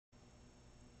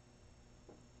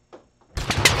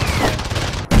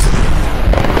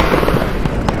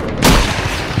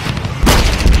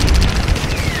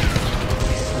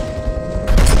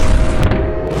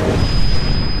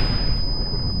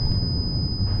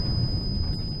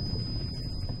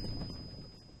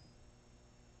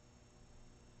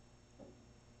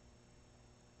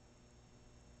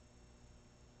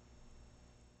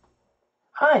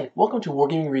Hi, welcome to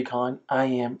Wargaming Recon. I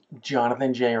am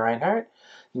Jonathan J. Reinhardt.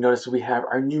 You notice we have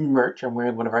our new merch. I'm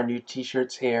wearing one of our new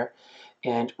t-shirts here.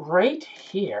 And right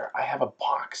here, I have a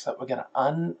box that we're going to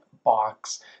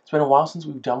unbox. It's been a while since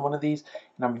we've done one of these,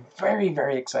 and I'm very,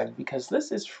 very excited because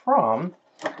this is from,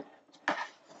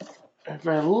 if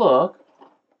I look,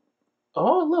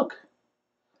 oh, look,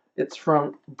 it's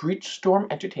from Breachstorm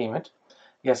Entertainment.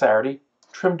 Yes, I already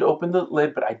trimmed open the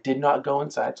lid, but I did not go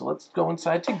inside, so let's go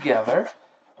inside together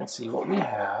and see what we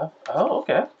have. Oh,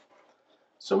 okay.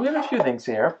 So we have a few things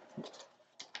here,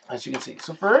 as you can see.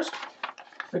 So first,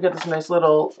 we got this nice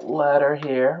little letter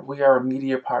here. We are a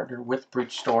media partner with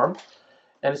Breachstorm.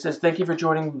 And it says, thank you for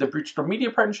joining the Breachstorm Media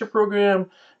Partnership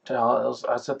Program. Tells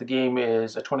us that the game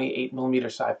is a 28mm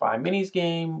sci-fi minis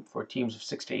game for teams of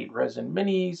 6 to 8 resin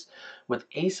minis with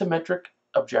asymmetric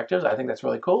objectives. I think that's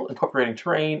really cool. Incorporating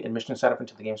terrain and mission setup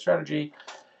into the game strategy.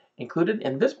 Included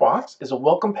in this box is a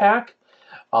welcome pack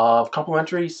of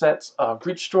complimentary sets of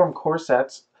Breachstorm core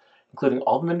sets, including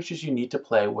all the miniatures you need to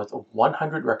play with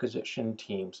 100 requisition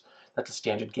teams. That's a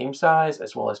standard game size,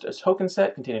 as well as a token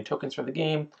set containing tokens for the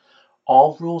game.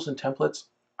 All rules and templates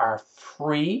are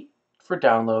free for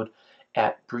download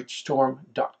at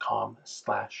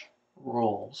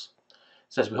breachstorm.com/rules. It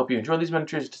says, we hope you enjoy these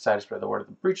miniatures. Decide to spread the word of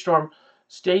the Breachstorm.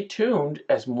 Stay tuned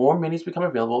as more minis become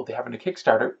available. They have a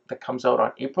Kickstarter that comes out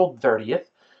on April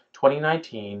 30th,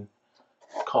 2019,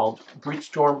 called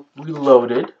Breachstorm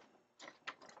Reloaded.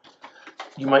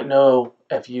 You might know,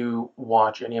 if you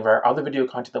watch any of our other video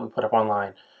content that we put up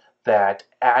online, that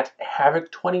at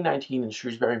Havoc 2019 in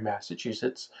Shrewsbury,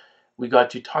 Massachusetts, we got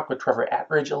to talk with Trevor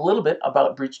Attridge a little bit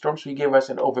about Breachstorm, so he gave us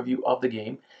an overview of the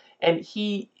game. And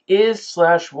he is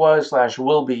 /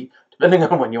 will be, depending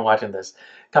on when you're watching this,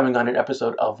 coming on an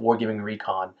episode of Wargaming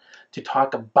Recon to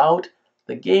talk about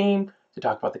the game, to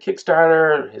talk about the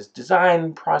Kickstarter, his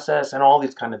design process, and all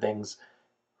these kind of things,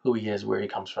 who he is, where he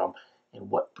comes from, and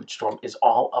what Breachstorm is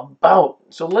all about.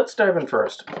 So let's dive in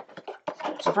first.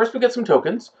 So first we get some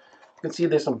tokens. You can see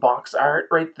there's some box art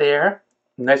right there.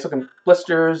 Nice looking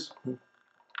blisters.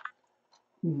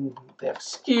 They have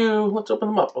skew. Let's open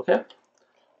them up, okay?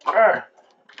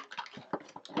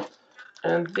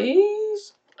 And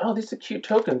these, oh, these are cute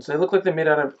tokens. They look like they're made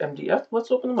out of MDF.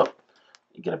 Let's open them up.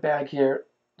 You get a bag here.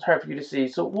 It's hard for you to see,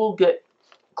 so we'll get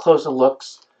closer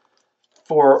looks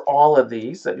for all of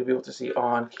these that you'll be able to see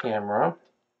on camera.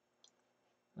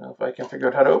 Now, if I can figure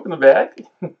out how to open the bag.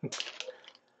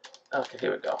 Okay,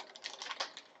 here we go.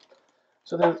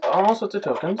 So there's all sorts of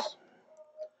tokens.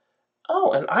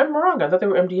 Oh, and I'm wrong. I thought they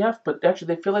were MDF, but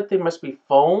actually they feel like they must be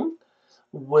foam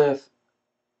with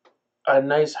a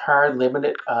nice hard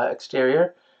laminate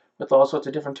exterior with all sorts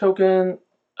of different token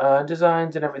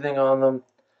designs and everything on them.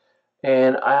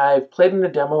 And I've played in the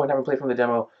demo and haven't played from the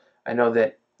demo. I know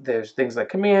that there's things like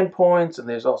command points and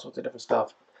there's all sorts of different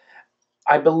stuff.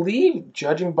 I believe,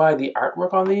 judging by the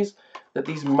artwork on these, that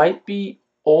these might be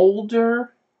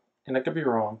older, and I could be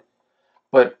wrong,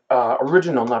 but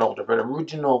original, not older, but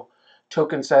original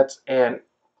token sets and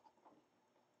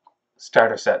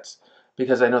starter sets,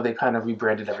 because I know they kind of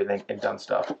rebranded everything and done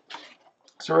stuff.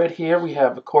 So right here we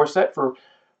have a core set for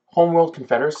Homeworld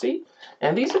Confederacy,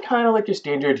 and these are kind of like your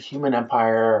standard Human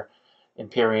Empire,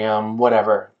 Imperium,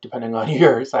 whatever, depending on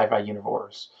your sci-fi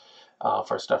universe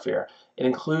for stuff here. It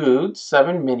includes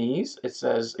 7 minis. It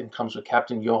says it comes with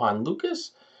Captain Johann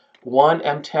Lucas, 1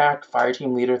 MTAC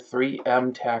Fireteam Leader, 3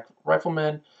 MTAC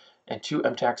Riflemen, and 2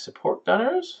 MTAC Support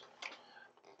Gunners.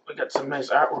 We got some nice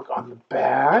artwork on the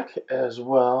back as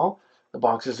well. The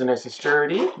boxes are nice and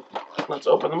sturdy. Let's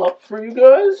open them up for you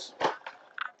guys.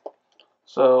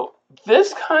 So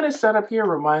this kind of setup here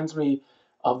reminds me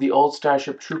of the old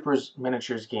Starship Troopers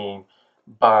miniatures game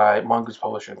by Mongoose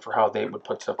Publishing, for how they would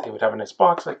put stuff. They would have a nice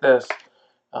box like this.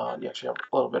 You actually have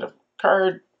a little bit of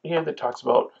card here that talks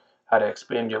about how to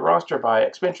expand your roster by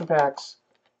expansion packs,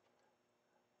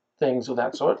 things of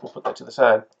that sort. We'll put that to the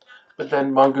side. But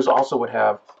then Mongoose also would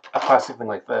have a plastic thing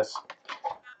like this.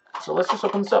 So let's just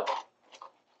open this up.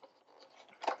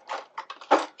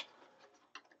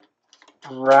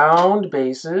 Round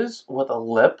bases with a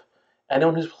lip.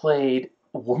 Anyone who's played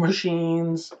War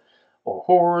Machines or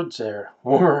Hordes, or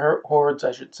War Hordes,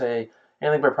 I should say,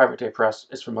 anything by Private Day Press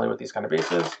is familiar with these kind of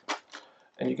bases.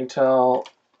 And you can tell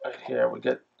right here we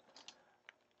get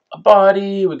a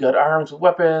body, we got arms with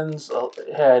weapons, a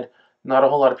head, not a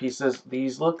whole lot of pieces.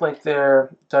 These look like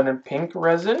they're done in pink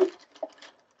resin.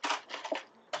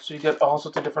 So you get all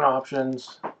sorts of different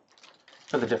options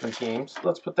for the different teams.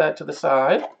 Let's put that to the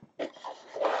side.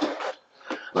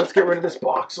 Let's get rid of this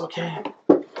box, okay?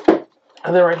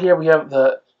 And then right here we have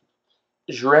the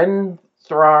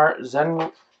Zrenthrar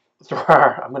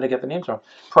I'm going to get the names wrong.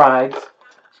 Prides.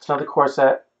 It's another core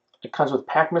set. It comes with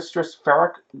Pack Mistress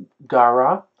Farrak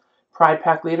Gara, Pride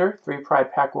Pack Leader, 3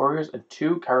 Pride Pack Warriors, and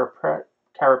 2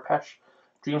 Carapesh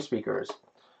Dream Speakers.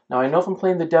 Now, I know from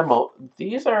playing the demo,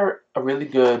 these are a really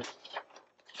good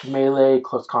melee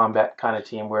close combat kind of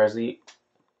team, whereas the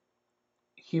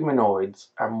humanoids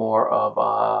are more of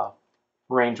a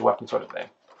ranged weapon sort of thing.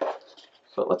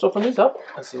 So let's open these up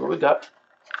and see what we got.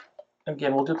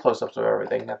 Again, we'll do close-ups of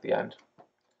everything at the end.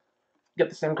 Get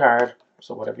the same card,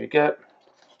 so whatever you get.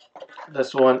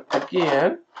 This one,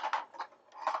 again,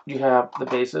 you have the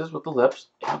bases with the lips,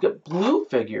 and you get blue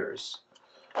figures.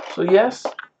 So yes,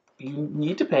 you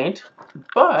need to paint,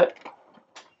 but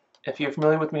if you're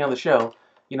familiar with me on the show,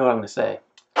 you know what I'm going to say.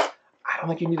 I don't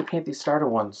think you need to paint these starter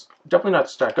ones. Definitely not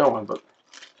to start going, but...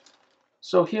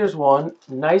 So here's one.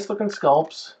 Nice looking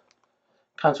sculpts.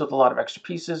 Comes with a lot of extra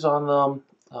pieces on them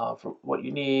for what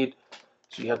you need.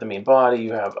 So you have the main body,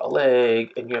 you have a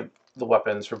leg, and you have the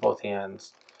weapons for both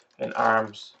hands and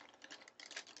arms.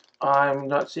 I'm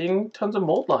not seeing tons of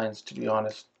mold lines, to be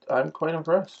honest. I'm quite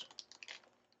impressed.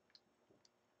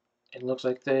 It looks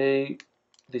like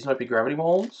these might be gravity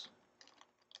molds.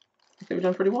 I think they've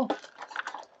done pretty well.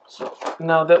 So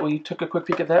now that we took a quick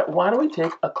peek at that, why don't we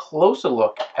take a closer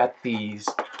look at these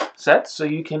sets so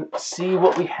you can see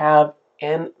what we have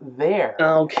in there.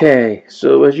 Okay,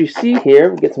 so as you see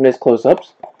here, we get some nice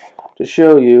close-ups to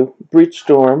show you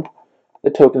Breachstorm, the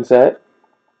token set.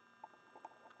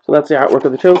 So that's the artwork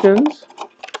of the tokens.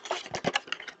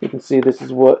 You can see this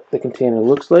is what the container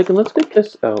looks like, and let's get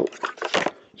this out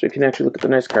so you can actually look at the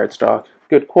nice cardstock.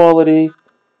 Good quality,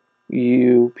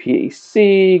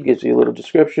 UPAC, gives you a little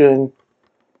description,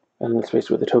 and let's face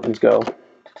where the tokens go.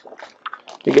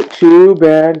 You get 2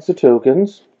 bags of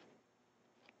tokens,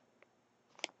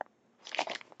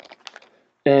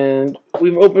 and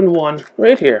we've opened one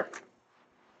right here.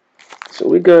 So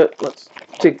we got, let's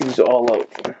take these all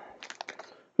out.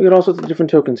 We got all sorts of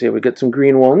different tokens here. We got some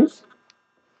green ones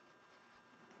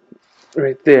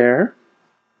right there.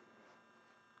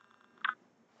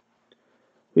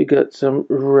 We got some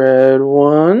red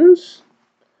ones,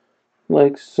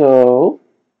 like so.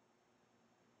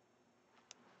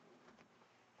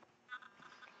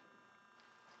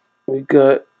 We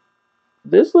got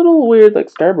this little weird,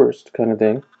 like, starburst kind of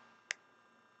thing.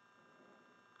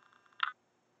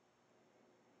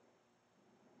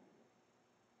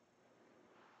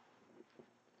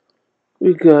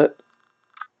 We got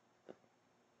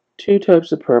 2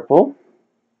 types of purple.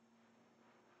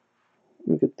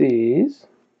 Look at these.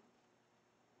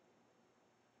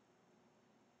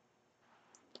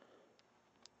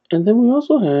 And then we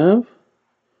also have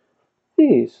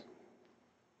these,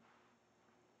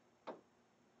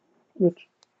 which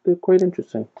they're quite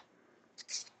interesting.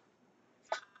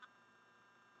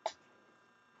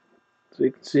 So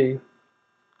you can see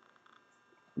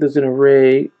there's an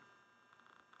array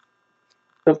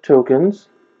of tokens.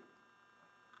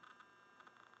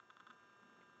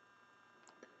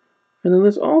 And then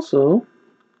there's also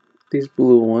these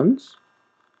blue ones.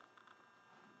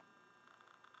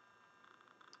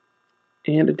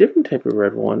 And a different type of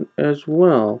red one as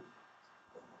well.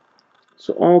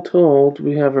 So all told,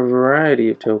 we have a variety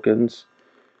of tokens.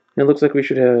 And it looks like we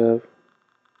should have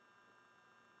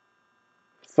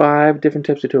 5 different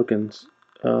types of tokens.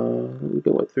 We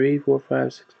got what, 3, 4,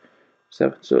 5, 6,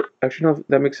 7. So actually, no,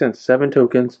 that makes sense. 7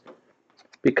 tokens.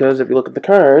 Because if you look at the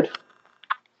card,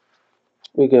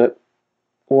 we got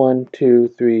 1, 2,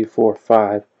 3, 4,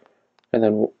 5, and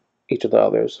then each of the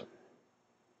others.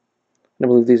 And I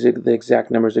believe these are the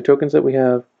exact numbers of tokens that we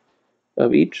have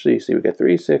of each. So you see we got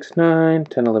 3, 6, 9,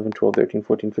 10, 11, 12, 13,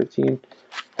 14, 15.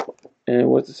 And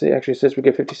what does it say? Actually, it says we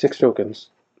get 56 tokens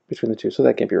between the two, so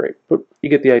that can't be right. But you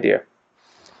get the idea.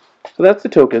 So that's the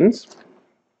tokens.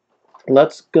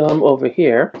 Let's come over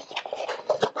here.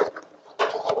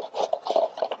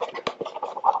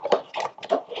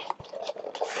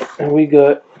 And we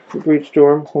got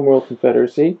Breachstorm, Homeworld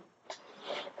Confederacy.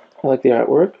 I like the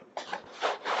artwork.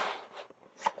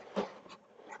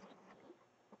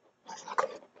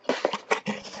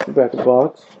 The back of the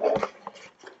box.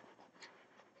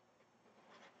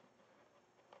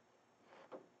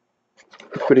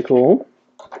 It's pretty cool.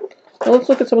 Now let's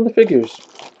look at some of the figures.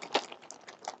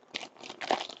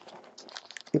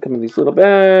 They come in these little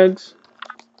bags.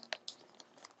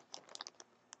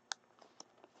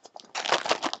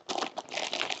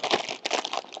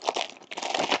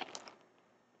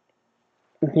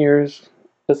 And here's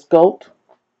the sculpt.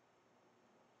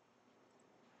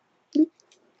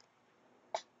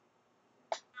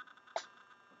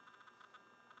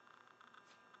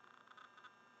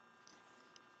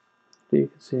 So you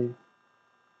can see.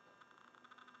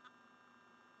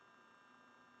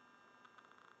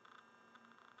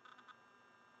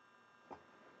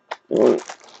 Oh,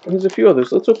 there's a few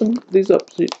others. Let's open these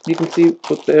up so you can see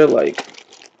what they're like.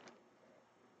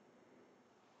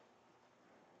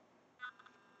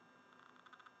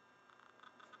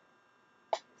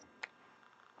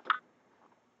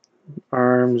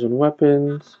 Arms and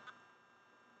weapons.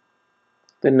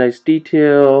 The nice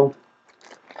detail.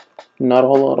 Not a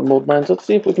whole lot of mold lines. Let's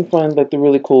see if we can find like the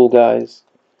really cool guys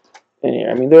in here.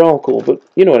 I mean, they're all cool, but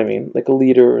you know what I mean, like a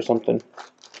leader or something.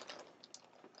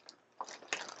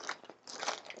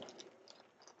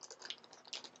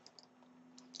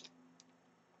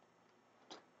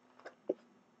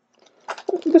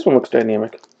 This one looks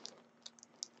dynamic.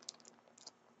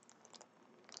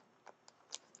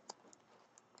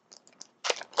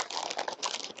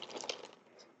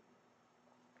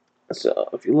 So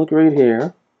if you look right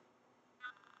here,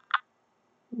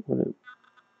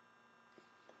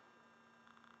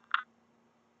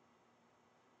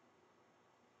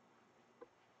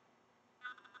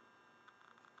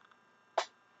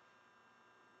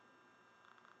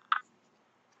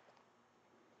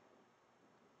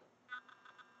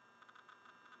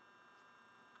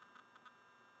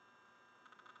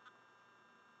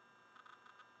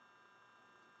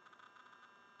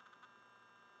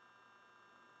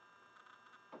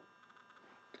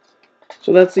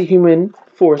 so that's the human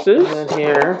forces. And then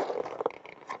here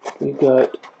we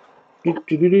got you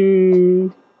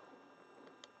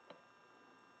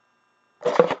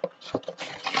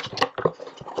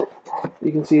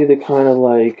can see the kind of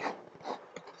like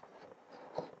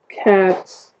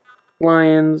cats,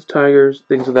 lions, tigers,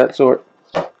 things of that sort.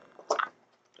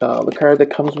 The card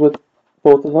that comes with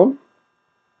both of them.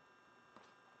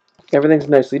 Everything's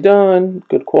nicely done,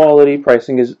 good quality,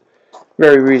 pricing is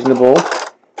very reasonable.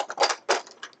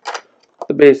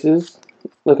 The bases,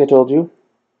 like I told you.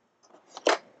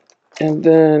 And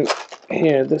then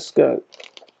here, this guy,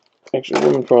 actually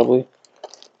woman probably,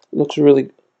 looks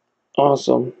really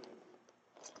awesome.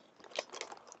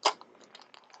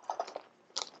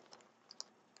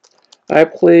 I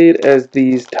played as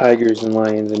these tigers and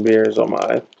lions and bears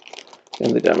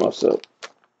in the demo, so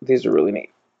these are really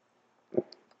neat.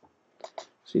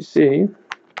 So you see,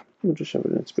 we'll just shove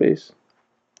it in space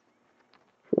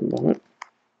for a moment.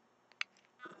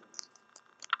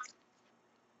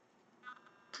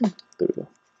 There we go.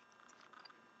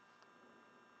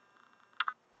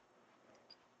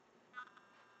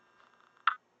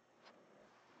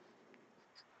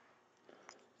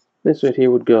 This right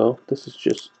here would go. This is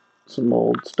just some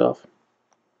mold stuff.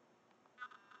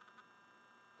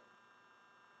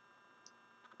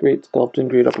 Great sculpting,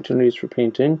 great opportunities for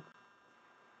painting.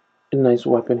 A nice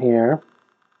weapon here.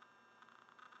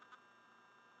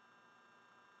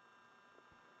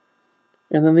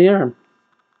 And then the arm.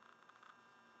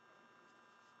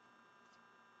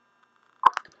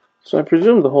 So I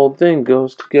presume the whole thing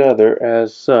goes together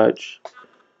as such,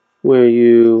 where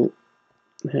you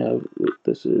have,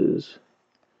 this is,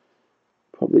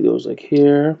 probably goes like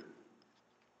here.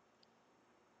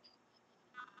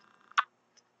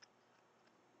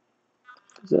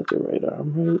 Is that the right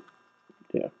arm, right?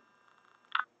 Yeah.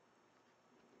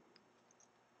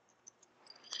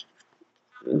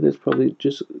 And this probably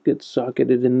just gets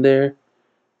socketed in there,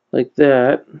 like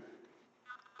that.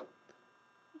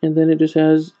 And then it just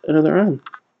has another arm.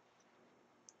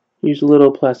 Use a little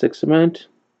plastic cement.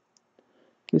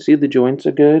 You see the joints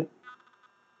are good.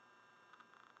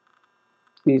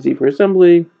 Easy for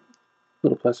assembly.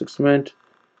 Little plastic cement.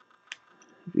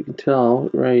 If you can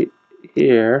tell, right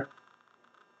here,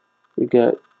 we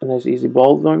got a nice easy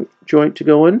ball joint to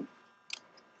go in.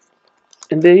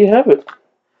 And there you have it.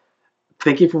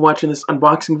 Thank you for watching this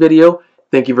unboxing video.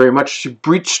 Thank you very much to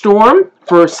Breachstorm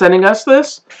for sending us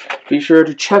this. Be sure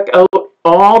to check out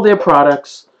all their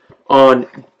products on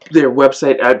their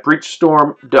website at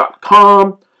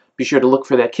breachstorm.com. Be sure to look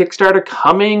for that Kickstarter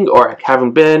coming or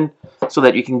haven't been so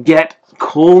that you can get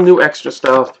cool new extra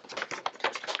stuff.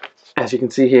 As you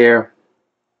can see here,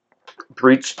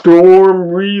 Breachstorm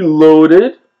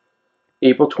Reloaded,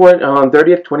 April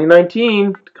 30th,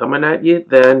 2019, coming at you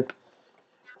then.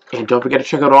 And don't forget to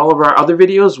check out all of our other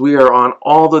videos. We are on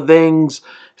all the things,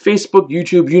 Facebook,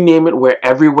 YouTube, you name it. We're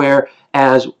everywhere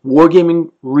as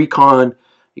Wargaming Recon.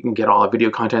 You can get all our video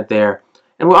content there.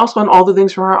 And we're also on all the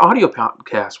things for our audio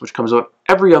podcast, which comes out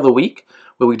every other week,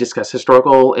 where we discuss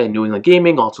historical and New England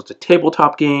gaming, all sorts of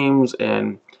tabletop games,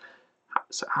 and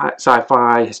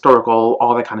sci-fi, historical,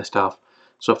 all that kind of stuff.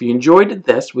 So if you enjoyed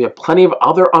this, we have plenty of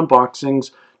other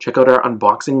unboxings. Check out our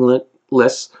unboxing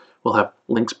lists. We'll have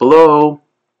links below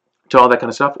to all that kind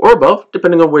of stuff, or above,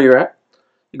 depending on where you're at.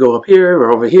 You go up here,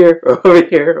 or over here, or over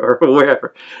here, or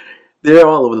wherever. They're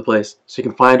all over the place, so you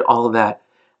can find all of that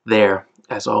there.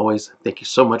 As always, thank you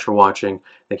so much for watching.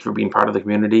 Thank you for being part of the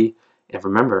community. And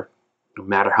remember, no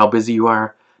matter how busy you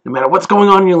are, no matter what's going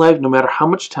on in your life, no matter how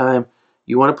much time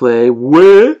you want to play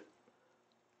with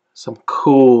some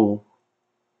cool,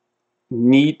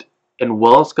 neat, and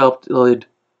well-sculpted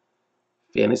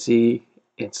fantasy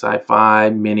and sci-fi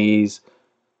minis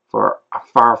for a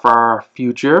far, far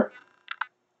future,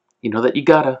 you know that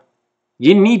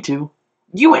you need to,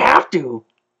 you have to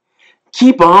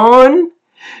keep on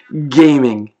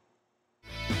gaming.